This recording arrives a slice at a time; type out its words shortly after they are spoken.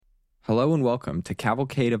Hello and welcome to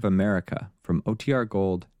Cavalcade of America from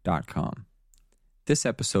OTRGold.com. This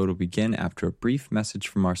episode will begin after a brief message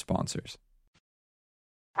from our sponsors.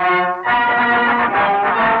 The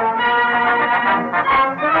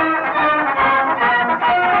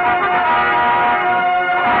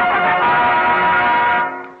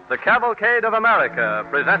Cavalcade of America,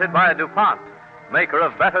 presented by DuPont, maker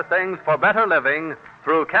of better things for better living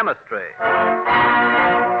through chemistry.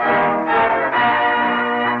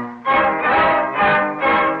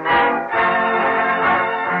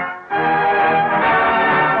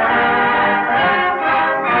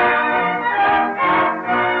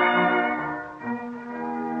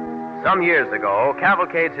 Some years ago,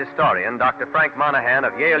 Cavalcade's historian, Dr. Frank Monahan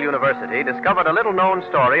of Yale University, discovered a little-known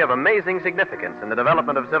story of amazing significance in the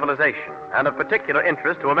development of civilization and of particular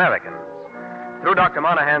interest to Americans. Through Dr.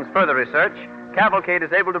 Monahan's further research, Cavalcade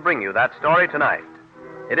is able to bring you that story tonight.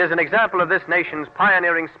 It is an example of this nation's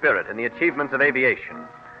pioneering spirit in the achievements of aviation.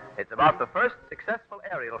 It's about the first successful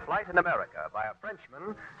aerial flight in America by a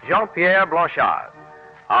Frenchman, Jean-Pierre Blanchard.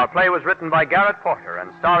 Our play was written by Garrett Porter,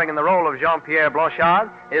 and starring in the role of Jean-Pierre Blanchard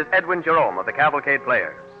is Edwin Jerome of the Cavalcade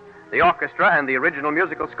Players. The orchestra and the original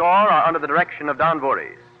musical score are under the direction of Don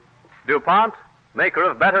Voorhees. DuPont, maker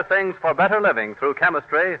of better things for better living through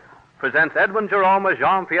chemistry, presents Edwin Jerome as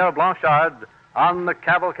Jean-Pierre Blanchard on the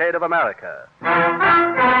Cavalcade of America.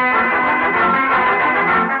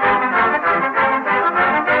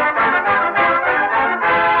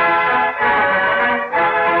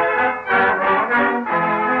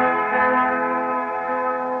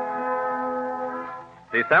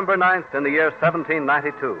 December 9th in the year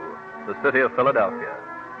 1792, the city of Philadelphia.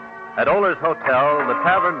 At Oler's Hotel, the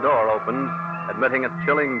tavern door opens, admitting a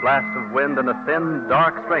chilling blast of wind and a thin,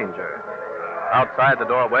 dark stranger. Outside the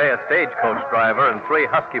doorway, a stagecoach driver and three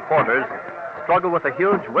husky porters struggle with a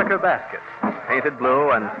huge wicker basket, painted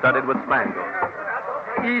blue and studded with spangles.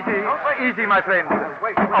 Easy, my friend.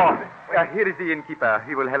 Here is the innkeeper.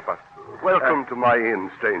 He will help us. Welcome to my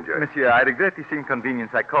inn, stranger. Monsieur, I regret this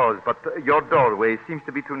inconvenience I caused, but your doorway seems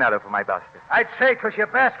to be too narrow for my basket. I'd say 'twas your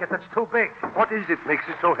basket that's too big. What is it makes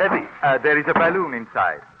it so heavy? There is a balloon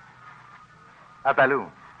inside. A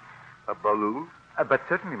balloon. A balloon? But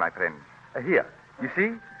certainly, my friend. Here, you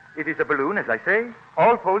see, it is a balloon, as I say,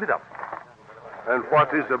 all folded up. And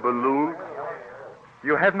what is a balloon?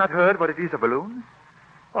 You have not heard what it is, a balloon?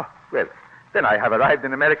 Oh, well, then I have arrived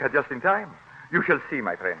in America just in time. You shall see,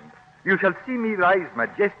 my friend. You shall see me rise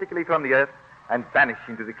majestically from the earth and vanish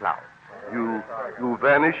into the clouds. You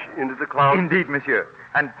vanish into the clouds? Indeed, monsieur.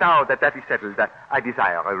 And now that is settled, I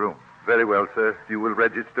desire a room. Very well, sir. You will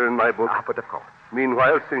register in my book. But of course.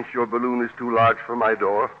 Meanwhile, since your balloon is too large for my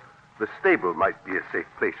door, the stable might be a safe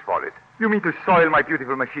place for it. You mean to soil my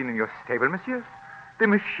beautiful machine in your stable, monsieur? The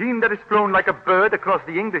machine that has flown like a bird across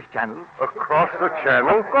the English Channel? Across the channel?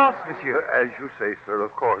 Of course, monsieur. As you say, sir,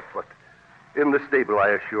 of course, but in the stable, I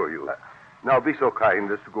assure you. Now, be so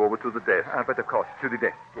kind as to go over to the desk. But of course, to the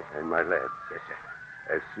desk. Yes. And my lads. Yes, sir.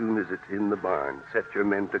 As soon as it's in the barn, set your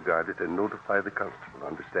men to guard it and notify the constable,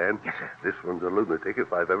 understand? Yes, sir. This one's a lunatic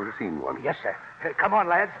if I've ever seen one. Yes, sir. Come on,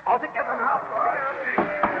 lads. All together now.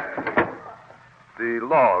 The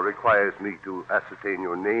law requires me to ascertain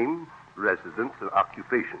your name, residence, and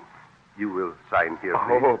occupation. You will sign here,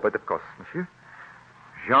 please. Oh, but of course, monsieur.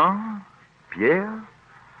 Jean-Pierre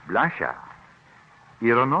Blanchard,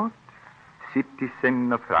 aeronaut,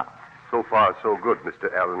 citizen of France. So far, so good,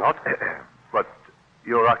 Mr. Aeronaut. But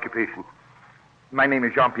your occupation? My name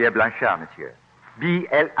is Jean-Pierre Blanchard, monsieur.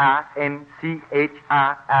 Blanchard.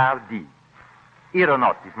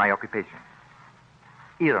 Aeronaut is my occupation.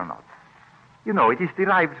 Aeronaut. You know, it is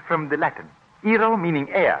derived from the Latin. Aero meaning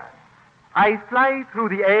air. I fly through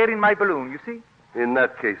the air in my balloon, you see? In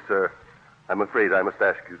that case, sir, I'm afraid I must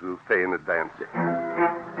ask you to pay in advance.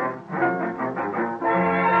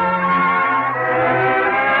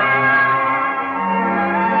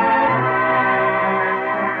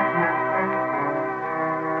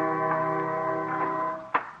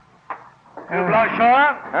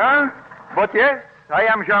 Blanchard? Huh? But yes, I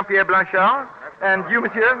am Jean-Pierre Blanchard. And you,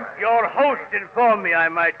 monsieur? Your host informed me I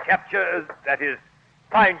might capture, that is,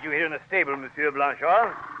 find you here in the stable, Monsieur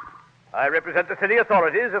Blanchard. I represent the city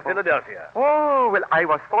authorities of Philadelphia. Oh, well, I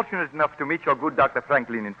was fortunate enough to meet your good Dr.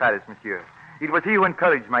 Franklin in Paris, monsieur. It was he who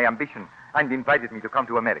encouraged my ambition and invited me to come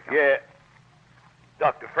to America. Yeah.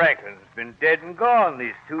 Dr. Franklin's been dead and gone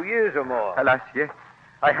these 2 years or more. Alas, yes.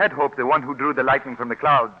 I had hoped the one who drew the lightning from the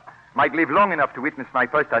clouds might live long enough to witness my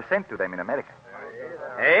first ascent to them in America.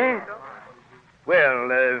 Eh? Well,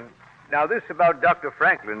 now this about Dr.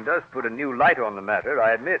 Franklin does put a new light on the matter,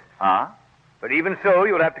 I admit. Ah? But even so,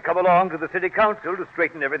 you'll have to come along to the city council to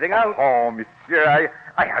straighten everything out. Oh, monsieur,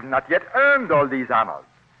 I have not yet earned all these honors.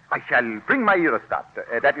 I shall bring my aerostat,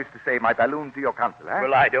 that is to say, my balloon, to your council, eh?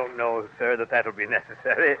 Well, I don't know, sir, that'll be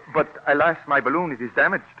necessary. But alas, my balloon, it is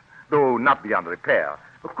damaged, though not beyond repair.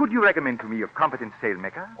 Could you recommend to me a competent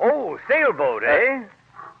sailmaker? Oh, sailboat, eh?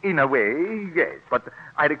 In a way, yes, but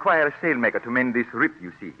I require a sailmaker to mend this rip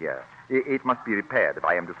you see here. It must be repaired if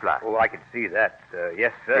I am to fly. Oh, I can see that.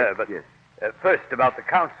 Yes, sir, Yes, but yes. First about the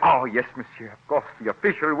council. Oh, yes, monsieur, of course, the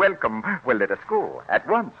official welcome. Well, let us go, at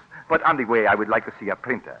once. But on the way, I would like to see a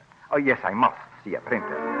printer. Oh, yes, I must see a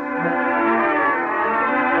printer.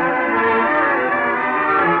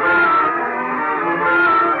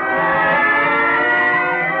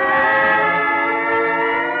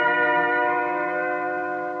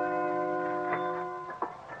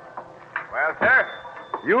 Well, sir,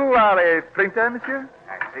 You are a printer, monsieur?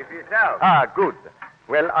 I see for yourself. Ah, good.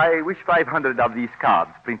 Well, I wish 500 of these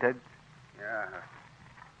cards printed. Yeah.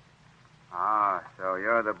 Ah, so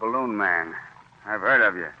you're the balloon man. I've heard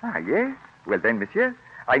of you. Ah, yes? Well, then, monsieur,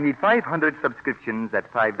 I need 500 subscriptions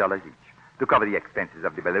at $5 each to cover the expenses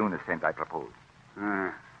of the balloon ascent I propose.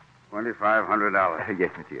 $2,500.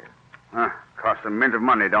 Yes, monsieur. Costs a mint of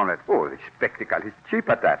money, don't it? Oh, the spectacle is cheap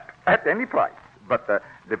at that. At any price. But the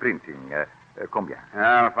printing, combien?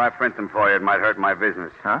 Well, if I print them for you, it might hurt my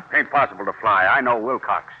business. Huh? Ain't possible to fly. I know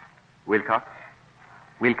Wilcox. Wilcox?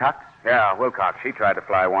 Wilcox? Yeah, Wilcox. He tried to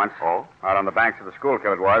fly once. Oh? Out on the banks of the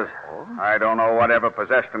Schuylkill it was. Oh? I don't know whatever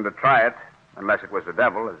possessed him to try it, unless it was the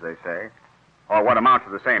devil, as they say. Or what amounts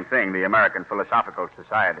to the same thing, the American Philosophical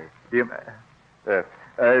Society. This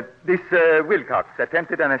Wilcox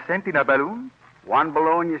attempted an ascent in a balloon? One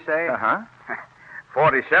balloon, you say? Uh-huh.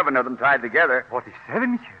 47 of them tied together.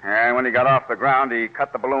 47, monsieur? And when he got off the ground, he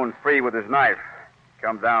cut the balloon free with his knife.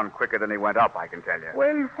 Come down quicker than he went up, I can tell you.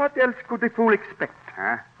 Well, what else could the fool expect?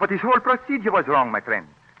 Huh? But his whole procedure was wrong, my friend.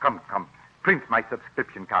 Come. Print my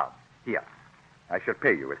subscription card. Here. I shall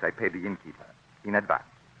pay you as I paid the innkeeper. In advance.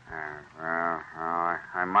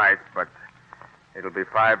 I might, but it'll be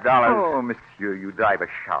 $5. Oh, monsieur, you drive a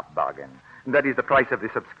sharp bargain. That is the price of the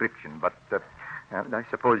subscription, but I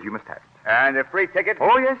suppose you must have it. And a free ticket?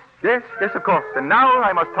 Oh, yes, of course. And now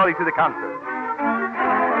I must hurry to the council.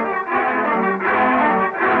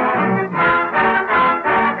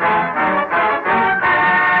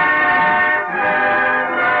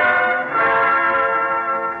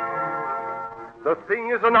 The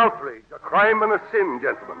thing is an outrage, a crime and a sin,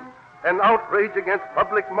 gentlemen. An outrage against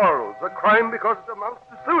public morals, a crime because it amounts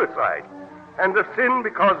to suicide, and a sin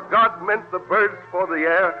because God meant the birds for the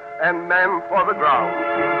air and man for the ground.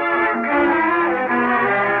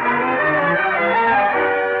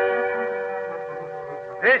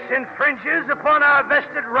 This infringes upon our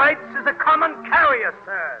vested rights as a common carrier,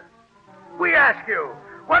 sirs. We ask you,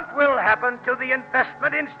 what will happen to the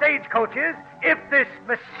investment in stagecoaches if this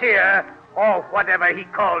monsieur, or whatever he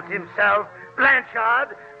calls himself,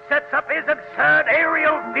 Blanchard, sets up his absurd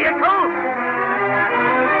aerial vehicle?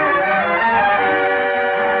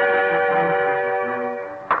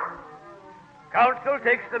 Council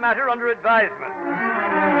takes the matter under advisement.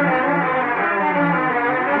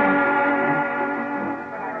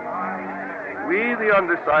 We, the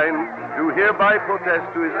undersigned, do hereby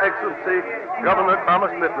protest to His Excellency Governor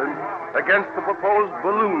Thomas Mifflin against the proposed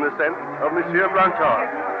balloon ascent of Monsieur Blanchard,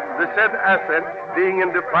 the said ascent being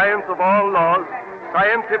in defiance of all laws,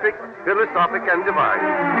 scientific, philosophic, and divine.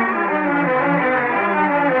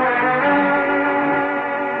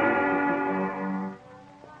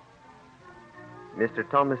 Mr.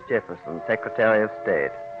 Thomas Jefferson, Secretary of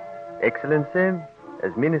State. Excellency,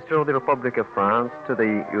 as Minister of the Republic of France to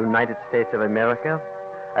the United States of America,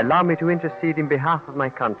 allow me to intercede in behalf of my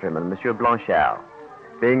countryman, Monsieur Blanchard.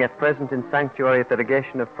 Being at present in sanctuary at the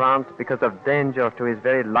legation of France because of danger to his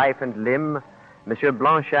very life and limb, Monsieur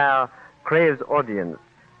Blanchard craves audience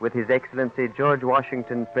with His Excellency George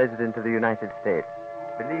Washington, President of the United States.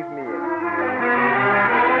 Believe me...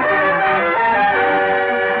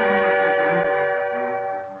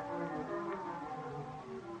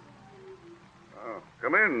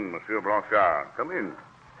 Come in, Monsieur Blanchard. Come in.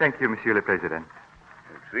 Thank you, Monsieur le President.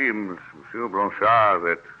 It seems, Monsieur Blanchard,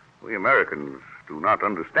 that we Americans do not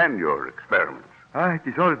understand your experiments. It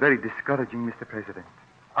is all very discouraging, Mr. President.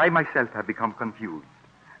 I myself have become confused.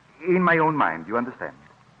 In my own mind, you understand?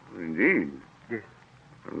 Indeed. Yes.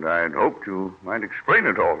 And I'd hoped you might explain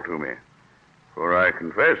it all to me. For I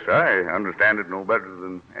confess I understand it no better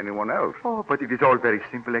than anyone else. Oh, but it is all very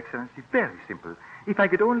simple, Excellency, very simple. If I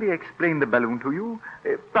could only explain the balloon to you,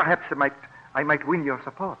 perhaps I might win your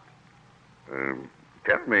support.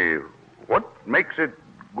 Tell me, what makes it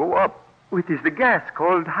go up? It is the gas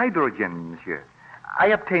called hydrogen, monsieur. I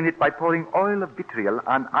obtain it by pouring oil of vitriol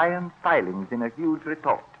on iron filings in a huge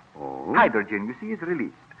retort. Oh? Hydrogen, you see, is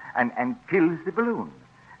released and fills the balloon.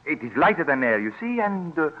 It is lighter than air, you see,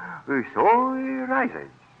 and so it rises.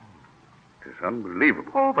 It is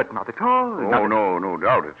unbelievable. Oh, but not at all. No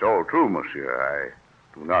doubt. It's all true, monsieur. I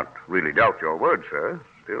do not really doubt your word, sir.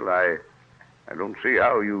 Still, I don't see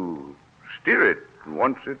how you steer it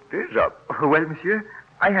once it is up. Well, monsieur,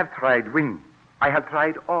 I have tried wings. I have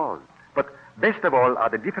tried all. But best of all are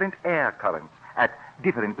the different air currents at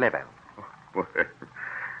different levels. Well,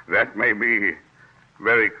 that may be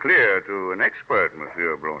very clear to an expert,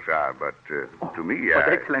 Monsieur Blanchard, but to me, But,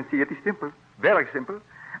 Excellency, it is simple. Very simple.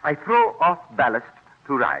 I throw off ballast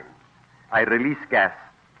to rise. I release gas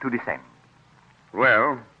to descend.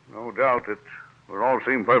 Well, no doubt it will all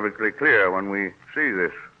seem perfectly clear when we see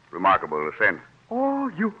this remarkable ascent. Oh,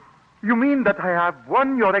 you mean that I have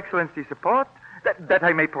won your Excellency's support? That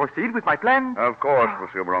I may proceed with my plan? Of course,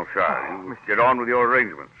 Monsieur Blanchard. You get on with your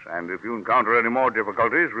arrangements, and if you encounter any more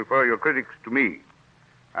difficulties, refer your critics to me.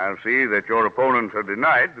 I'll see that your opponents are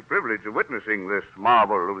denied the privilege of witnessing this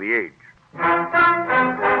marvel of the age.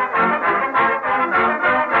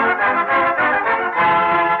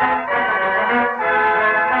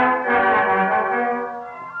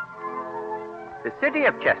 The city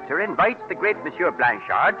of Chester invites the great Monsieur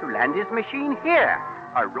Blanchard to land his machine here.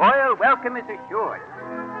 A royal welcome is assured.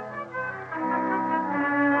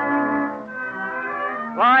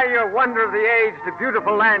 Fly your wonder of the age to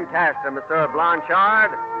beautiful Lancaster, Monsieur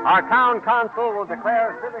Blanchard. Our town council will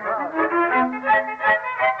declare civic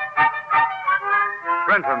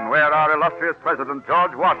Trenton, where our illustrious President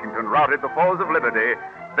George Washington routed the foes of liberty,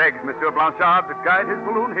 begs Monsieur Blanchard to guide his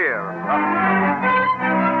balloon here.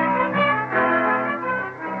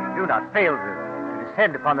 Do not fail to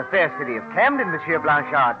descend upon the fair city of Camden, Monsieur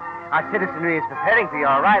Blanchard. Our citizenry is preparing for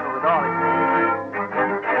your arrival with all its...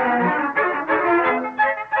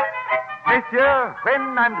 Monsieur,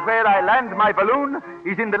 when and where I land my balloon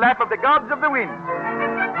is in the lap of the gods of the wind.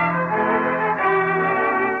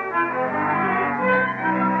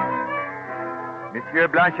 Monsieur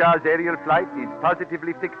Blanchard's aerial flight is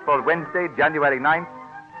positively fixed for Wednesday, January 9th,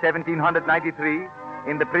 1793,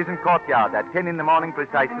 in the prison courtyard at 10 in the morning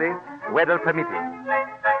precisely, weather permitting.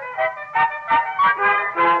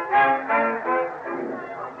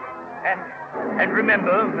 And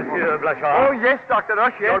remember, Monsieur Blanchard... Oh, yes, Dr.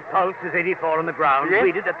 Rush, yes. Your pulse is 84 on the ground. Yes.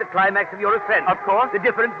 Read it at the climax of your ascent. Of course. The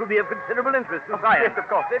difference will be of considerable interest to science. Yes, of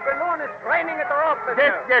course. The balloon is training at the rope,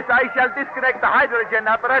 Monsieur. Yes, I shall disconnect the hydrogen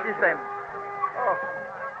apparatus then. Oh,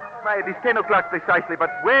 it is 10 o'clock precisely, but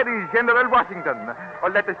where is General Washington? Oh,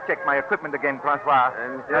 let us check my equipment again, Francois.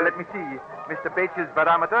 Let me see. Mr. Bates'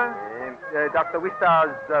 barometer, Dr.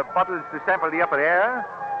 Wistar's bottles to sample the upper air,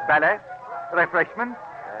 ballet, refreshment.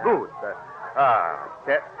 Good.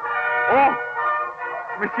 Oh,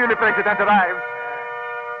 Monsieur le President arrives.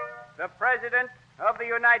 The President of the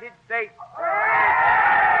United States.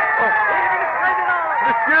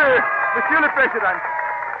 Monsieur le President.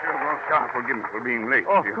 Monsieur Blanchard, forgive me for being late.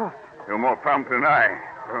 Oh, of course. You're more prompt than I.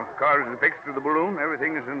 Your car is fixed to the balloon.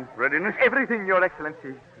 Everything is in readiness. Everything, Your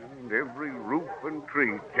Excellency. And every roof and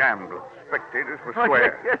tree jammed with spectators for Oh,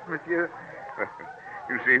 square. yes, Monsieur.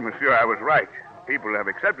 You see, Monsieur, I was right. People have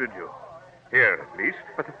accepted you. Here, at least.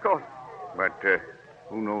 But of course. But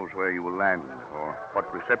who knows where you will land or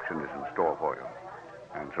what reception is in store for you.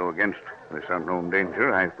 And so against this unknown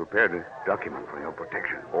danger, I've prepared a document for your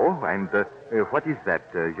protection. Oh, and what is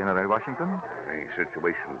that, General Washington? The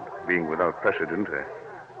situation being without precedent, a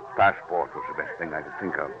passport was the best thing I could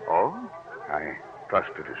think of. Oh? I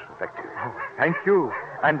trust it is effective. Oh, thank you.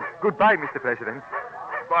 And goodbye, Mr. President.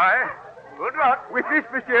 Bye. Good luck. With this,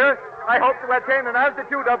 monsieur, I hope to attain an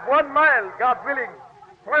altitude of 1 mile, God willing.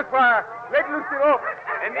 Francois, let loose the rope.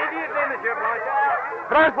 Immediately, Monsieur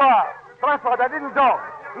Blanchard. Francois, that little dog.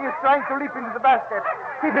 He is trying to leap into the basket.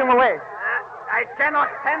 Keep him away. I cannot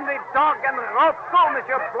send the dog and the rope go,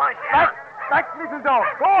 Monsieur Blanchard. Back, little dog.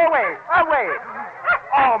 Go away.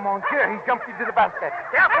 Oh, monsieur, he jumped into the basket.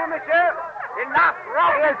 Careful, Monsieur. Enough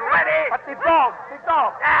rope is ready. But the dog.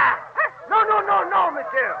 No,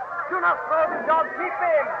 Monsieur. Do not throw the dog. Keep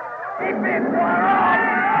him.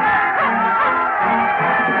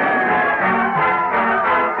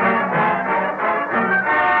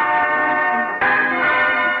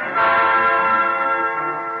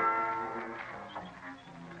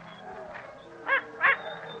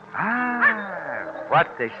 What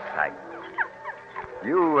a sight.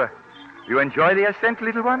 You enjoy the ascent,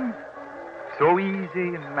 little one? So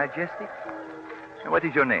easy and majestic? What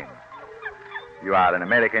is your name? You are an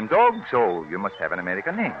American dog, so you must have an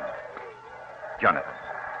American name. Jonathan.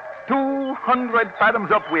 200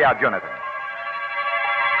 fathoms up we are, Jonathan.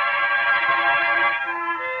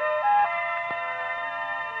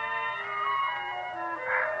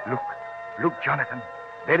 Look, Jonathan.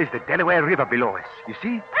 There is the Delaware River below us. You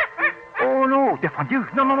see? Oh, no, défendu.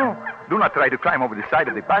 No. Do not try to climb over the side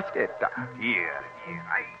of the basket. Here.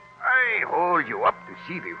 I hold you up to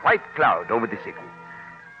see the white cloud over the city.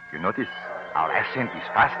 You notice our ascent is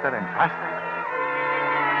faster and faster.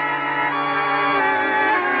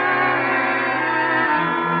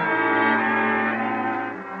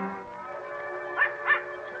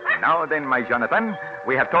 Now then, my Jonathan,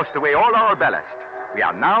 we have tossed away all our ballast. We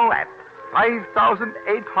are now at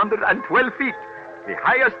 5,812 feet. The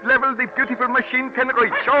highest level the beautiful machine can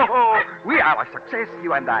reach. Oh, we are a success,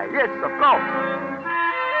 you and I. Yes, of course.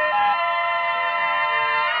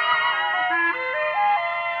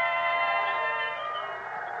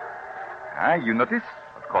 You notice?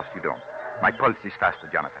 Of course you don't. My pulse is faster,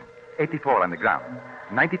 Jonathan. 84 on the ground.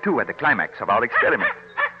 92 at the climax of our experiment.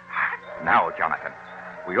 Now, Jonathan,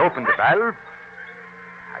 we open the valve.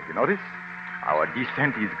 Have you noticed? Our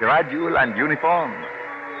descent is gradual and uniform.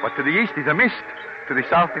 But to the east is a mist. To the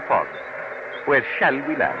south, the fog. Where shall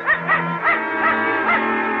we land?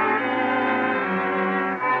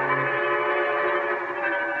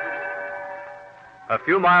 A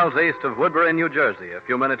few miles east of Woodbury, New Jersey, a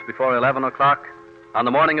few minutes before 11 o'clock, on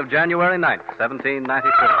the morning of January 9th, 1792.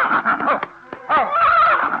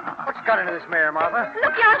 What's got into this mare, Martha?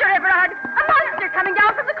 Look yonder, Everard. A monster coming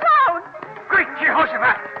down from the clouds. Great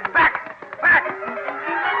Jehoshaphat! Back!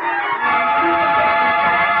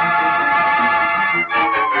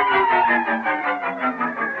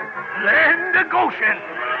 Land of Goshen!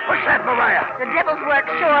 What's that, Mariah? The devil's work,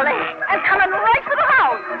 surely. And coming right for the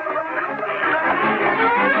house.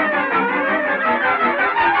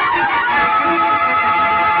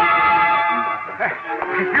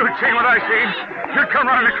 If you'd seen what I seen, you'd come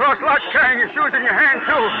running across like carrying your shoes in your hand,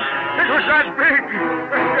 too. It was that big.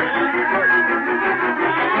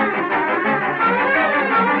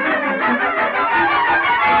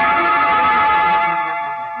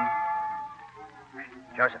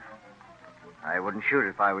 Joseph, I wouldn't shoot it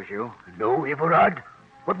if I was you. No, Everard?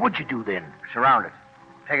 What would you do then? Surround it.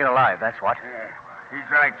 Take it alive, that's what. He's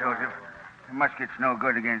right, Joseph. The musket's no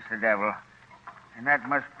good against the devil. And that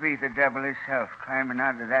must be the devil himself climbing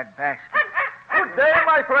out of that basket. Good day,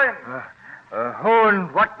 my friend. Who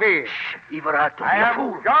and what be? Shh, Everard, don't I be a am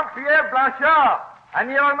fool. Jean-Pierre Blanchard.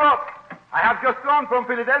 And you're not. I have just gone from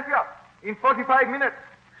Philadelphia in 45 minutes.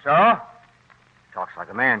 So? Talks like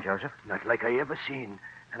a man, Joseph. Not like I ever seen.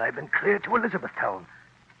 And I've been clear to Elizabethtown.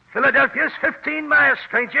 Philadelphia's 15 miles,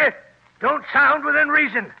 stranger. Don't sound within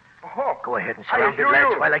reason. Oh, Go ahead and surround the assure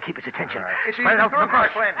lads you. while I keep his attention. It is Spread out true, the my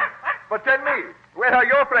brush. friend. But tell me, where are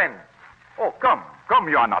your friends? Oh, come,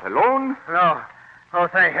 you are not alone. No. Oh,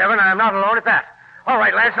 thank heaven, I'm not alone at that. All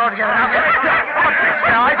right, lads, all together.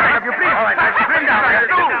 Now, I beg of you, please. All right, lads, bring down there.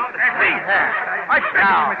 Please. I beg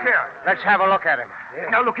you, monsieur. Let's have a look at him.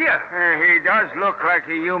 Now, look here. He does look like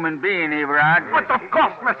a human being, Everard. But of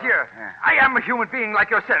course, monsieur. I am a human being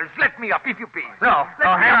like yourselves. Let me up, if you please. No,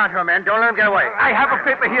 hang on to him, men. Don't let him get away. I have a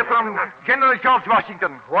paper here from General George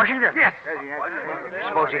Washington. Washington? Yes.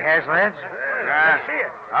 Suppose he has, lads?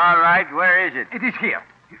 All right, where is it? It is here.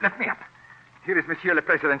 Let me up. Here is Monsieur le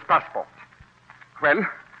President's passport. Well,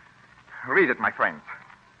 read it, my friends.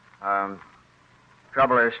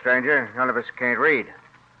 Trouble is, stranger, none of us can't read.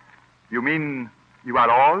 You mean you are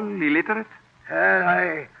all illiterate?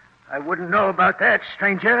 I wouldn't know about that,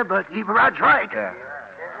 stranger, but Everard's right.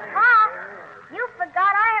 Mom, you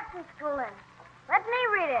forgot I have some schooling. Let me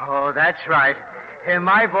read it. Oh, that's right.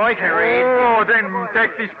 My boy can read. Oh, then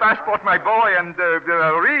take this passport, my boy, and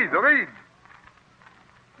read.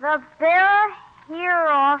 The bearer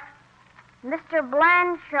hereof, Mr.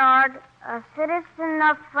 Blanchard, a citizen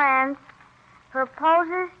of France,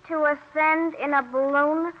 proposes to ascend in a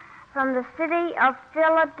balloon from the city of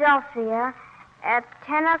Philadelphia at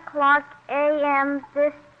 10 o'clock a.m.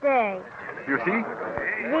 this day. You see?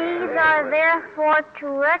 These are therefore to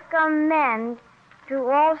recommend to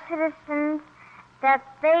all citizens that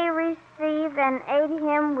they receive and aid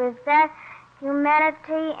him with that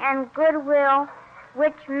humanity and goodwill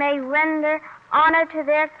which may render honor to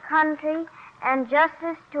their country and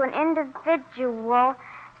justice to an individual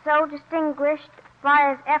so distinguished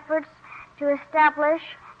by his efforts to establish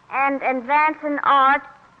and advance an art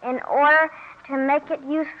in order to make it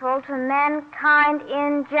useful to mankind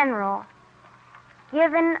in general.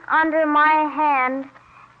 Given under my hand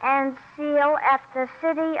and seal at the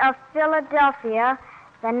city of Philadelphia,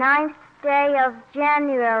 the 9th day of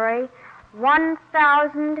January,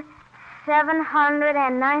 1000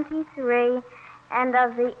 793, and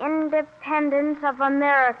of the independence of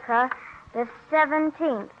America, the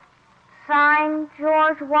 17th. Signed,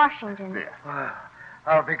 George Washington. Yeah.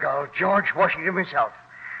 I'll be called George Washington himself.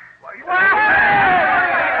 All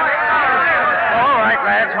right,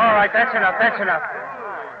 lads, all right. That's enough.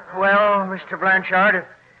 Well, Mr. Blanchard, if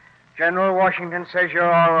General Washington says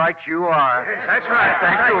you're all right, you are. That's right.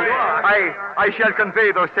 Thank you. I shall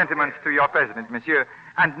convey those sentiments to your president, monsieur.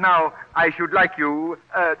 And now I should like you,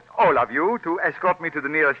 all of you, to escort me to the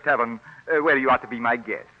nearest tavern where you are to be my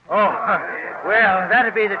guest. Oh, well,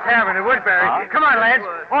 that'd be the tavern at Woodbury. Come on, lads.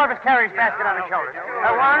 All of us carry his basket on his shoulders. 1,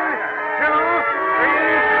 2,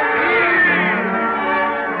 3.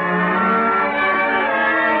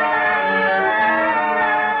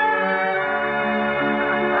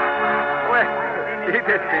 It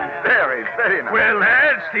has been very, very nice. Well,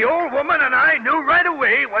 lads, the old woman and I knew right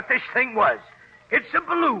away what this thing was. It's a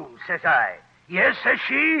balloon, says I. Yes, says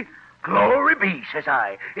she. Glory be, says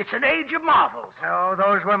I. It's an age of marvels. Oh,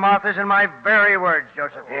 those were Martha's and my very words,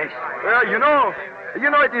 Joseph. Yes. Well, you know,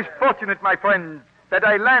 it is fortunate, my friend, that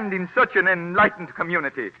I land in such an enlightened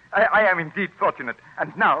community. I am indeed fortunate.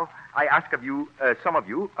 And now I ask of you, some of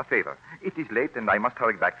you, a favor. It is late and I must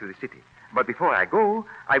hurry back to the city. But before I go,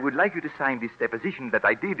 I would like you to sign this deposition that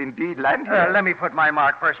I did indeed land here. Let me put my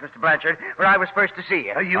mark first, Mr. Blanchard, where I was first to see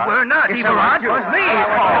you. You were not. It was me.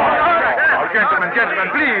 Gentlemen,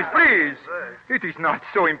 please. It is not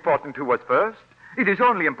so important who was first. It is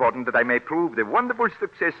only important that I may prove the wonderful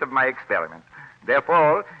success of my experiment.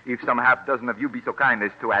 Therefore, if some half dozen of you be so kind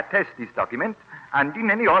as to attest this document, and in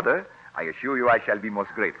any order, I assure you I shall be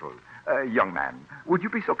most grateful. Young man, would you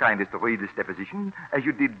be so kind as to read this deposition as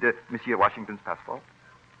you did Monsieur Washington's passport?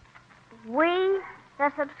 We,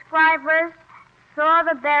 the subscribers, saw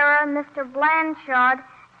the bearer, Mr. Blanchard,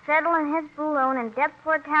 settle in his balloon in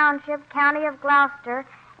Deptford Township, County of Gloucester,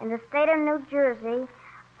 in the state of New Jersey,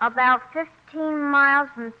 about 15 miles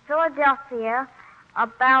from Philadelphia,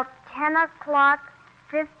 about 10 o'clock,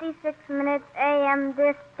 56 minutes a.m.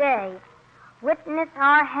 this day. Witness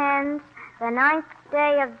our hands, the 9th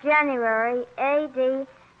day of January, A.D.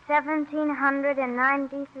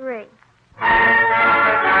 1793.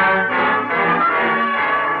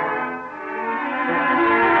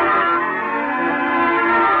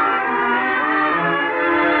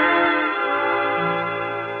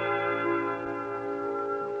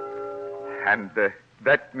 And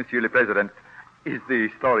that, Monsieur le President, is the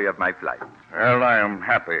story of my flight. Well, I am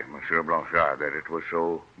happy, Monsieur Blanchard, that it was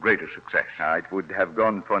so great a success. It would have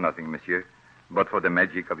gone for nothing, monsieur, but for the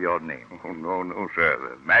magic of your name. Oh, no, sir.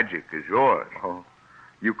 The magic is yours. Oh,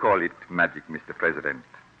 you call it magic, Mr. President.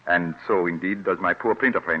 And so, indeed, does my poor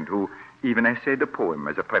printer friend, who even essayed a poem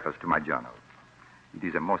as a preface to my journal. It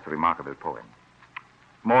is a most remarkable poem.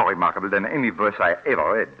 More remarkable than any verse I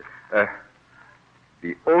ever read.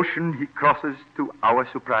 The ocean he crosses to our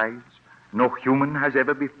surprise, no human has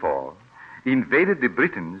ever before invaded the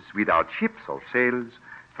Britons without ships or sails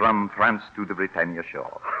from France to the Britannia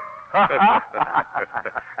shore.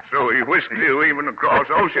 So he whisked you even across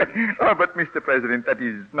ocean. But, Mr. President, that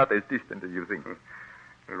is not as distant as you think.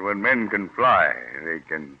 But when men can fly, they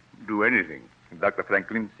can do anything. Dr.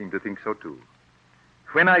 Franklin seemed to think so, too.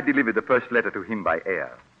 When I delivered the first letter to him by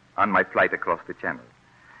air on my flight across the Channel,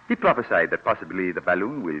 he prophesied that possibly the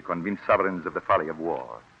balloon will convince sovereigns of the folly of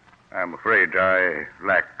war. I'm afraid I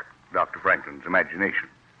lack Dr. Franklin's imagination.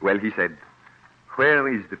 Well, he said, where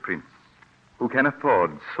is the prince who can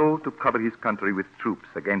afford so to cover his country with troops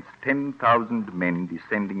against 10,000 men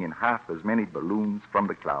descending in half as many balloons from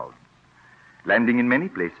the clouds? Landing in many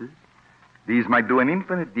places, these might do an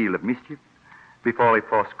infinite deal of mischief before a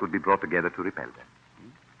force could be brought together to repel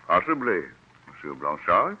them. Possibly, Monsieur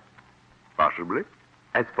Blanchard. Possibly.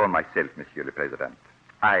 As for myself, Monsieur le Président,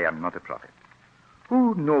 I am not a prophet.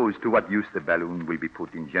 Who knows to what use the balloon will be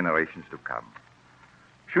put in generations to come?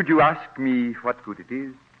 Should you ask me what good it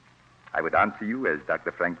is, I would answer you as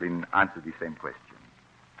Dr. Franklin answered the same question.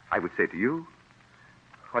 I would say to you,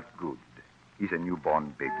 what good is a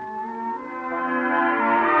newborn baby?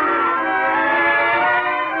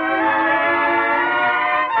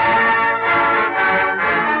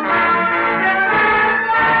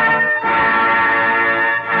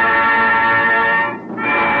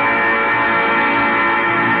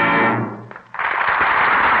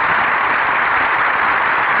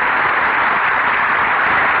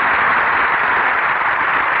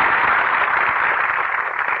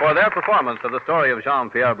 For their performance of the story of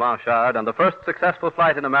Jean-Pierre Blanchard and the first successful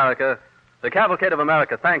flight in America, the Cavalcade of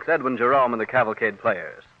America thanks Edwin Jerome and the Cavalcade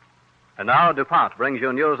Players. And now DuPont brings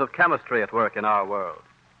you news of chemistry at work in our world.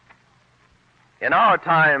 In our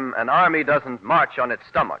time, an army doesn't march on its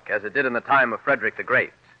stomach as it did in the time of Frederick the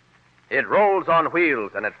Great. It rolls on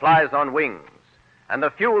wheels and it flies on wings. And the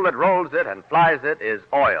fuel that rolls it and flies it is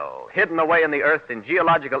oil, hidden away in the earth in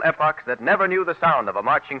geological epochs that never knew the sound of a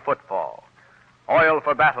marching footfall. Oil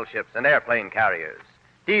for battleships and airplane carriers.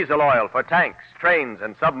 Diesel oil for tanks, trains,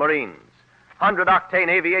 and submarines. 100-octane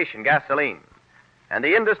aviation gasoline. And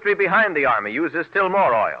the industry behind the Army uses still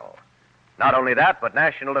more oil. Not only that, but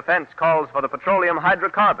national defense calls for the petroleum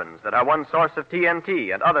hydrocarbons that are one source of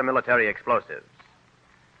TNT and other military explosives.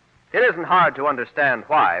 It isn't hard to understand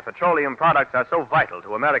why petroleum products are so vital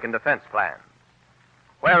to American defense plans.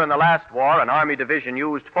 Where in the last war an Army division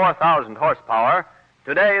used 4,000 horsepower,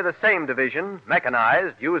 today the same division,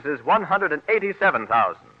 mechanized, uses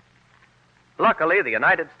 187,000. Luckily, the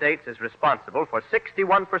United States is responsible for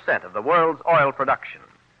 61% of the world's oil production.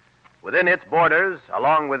 Within its borders,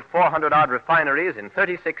 along with 400-odd refineries in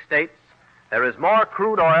 36 states, there is more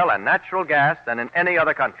crude oil and natural gas than in any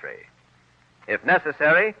other country. If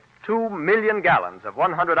necessary, 2 million gallons of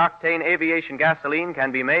 100-octane aviation gasoline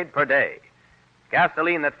can be made per day.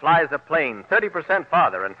 Gasoline that flies a plane 30%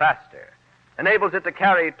 farther and faster, enables it to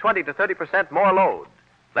carry 20 to 30% more load,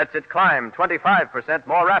 lets it climb 25%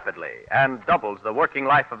 more rapidly, and doubles the working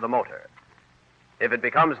life of the motor. If it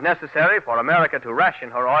becomes necessary for America to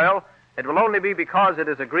ration her oil, it will only be because it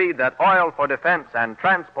is agreed that oil for defense and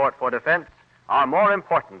transport for defense are more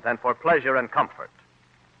important than for pleasure and comfort.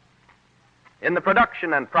 In the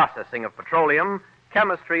production and processing of petroleum,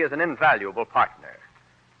 chemistry is an invaluable partner.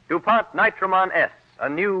 DuPont Nitramon S, a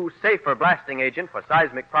new, safer blasting agent for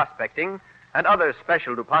seismic prospecting, and other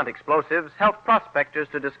special DuPont explosives help prospectors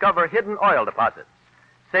to discover hidden oil deposits,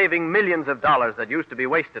 saving millions of dollars that used to be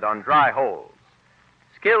wasted on dry holes.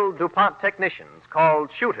 Skilled DuPont technicians,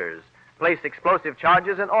 called shooters, place explosive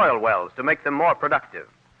charges in oil wells to make them more productive.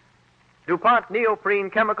 DuPont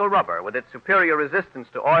neoprene chemical rubber, with its superior resistance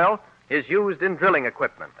to oil, is used in drilling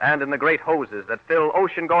equipment and in the great hoses that fill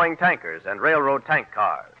ocean-going tankers and railroad tank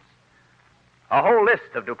cars. A whole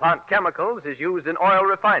list of DuPont chemicals is used in oil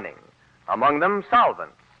refining, among them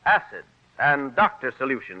solvents, acids, and doctor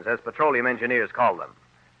solutions, as petroleum engineers call them.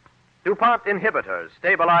 DuPont inhibitors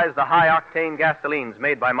stabilize the high-octane gasolines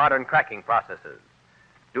made by modern cracking processes.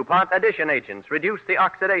 DuPont addition agents reduce the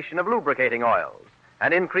oxidation of lubricating oils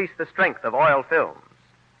and increase the strength of oil films.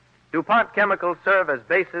 DuPont chemicals serve as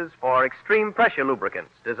bases for extreme pressure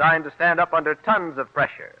lubricants designed to stand up under tons of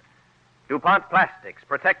pressure. DuPont plastics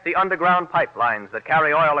protect the underground pipelines that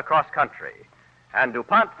carry oil across country. And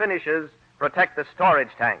DuPont finishes protect the storage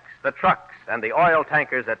tanks, the trucks, and the oil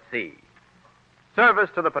tankers at sea. Service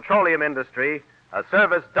to the petroleum industry, a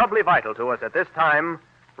service doubly vital to us at this time,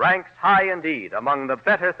 ranks high indeed among the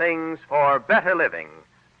better things for better living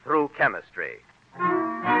through chemistry.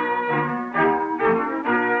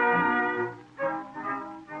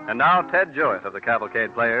 And now, Ted Jewett of the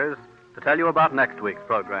Cavalcade Players to tell you about next week's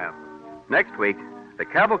program. Next week, the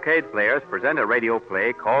Cavalcade Players present a radio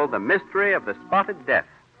play called The Mystery of the Spotted Death,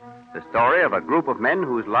 the story of a group of men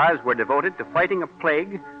whose lives were devoted to fighting a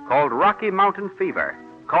plague called Rocky Mountain Fever,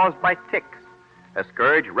 caused by ticks, a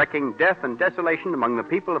scourge wreaking death and desolation among the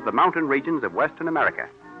people of the mountain regions of Western America.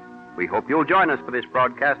 We hope you'll join us for this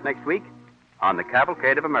broadcast next week on the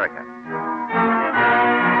Cavalcade of America.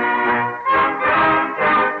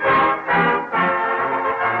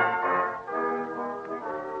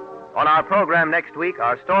 On our program next week,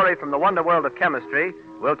 our story from the wonder world of chemistry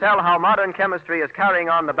will tell how modern chemistry is carrying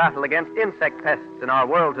on the battle against insect pests in our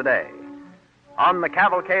world today. On the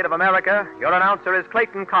Cavalcade of America, your announcer is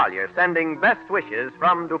Clayton Collier, sending best wishes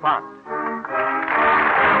from DuPont.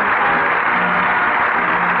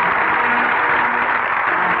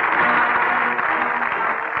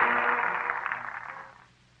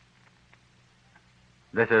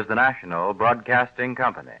 This is the National Broadcasting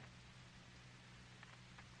Company.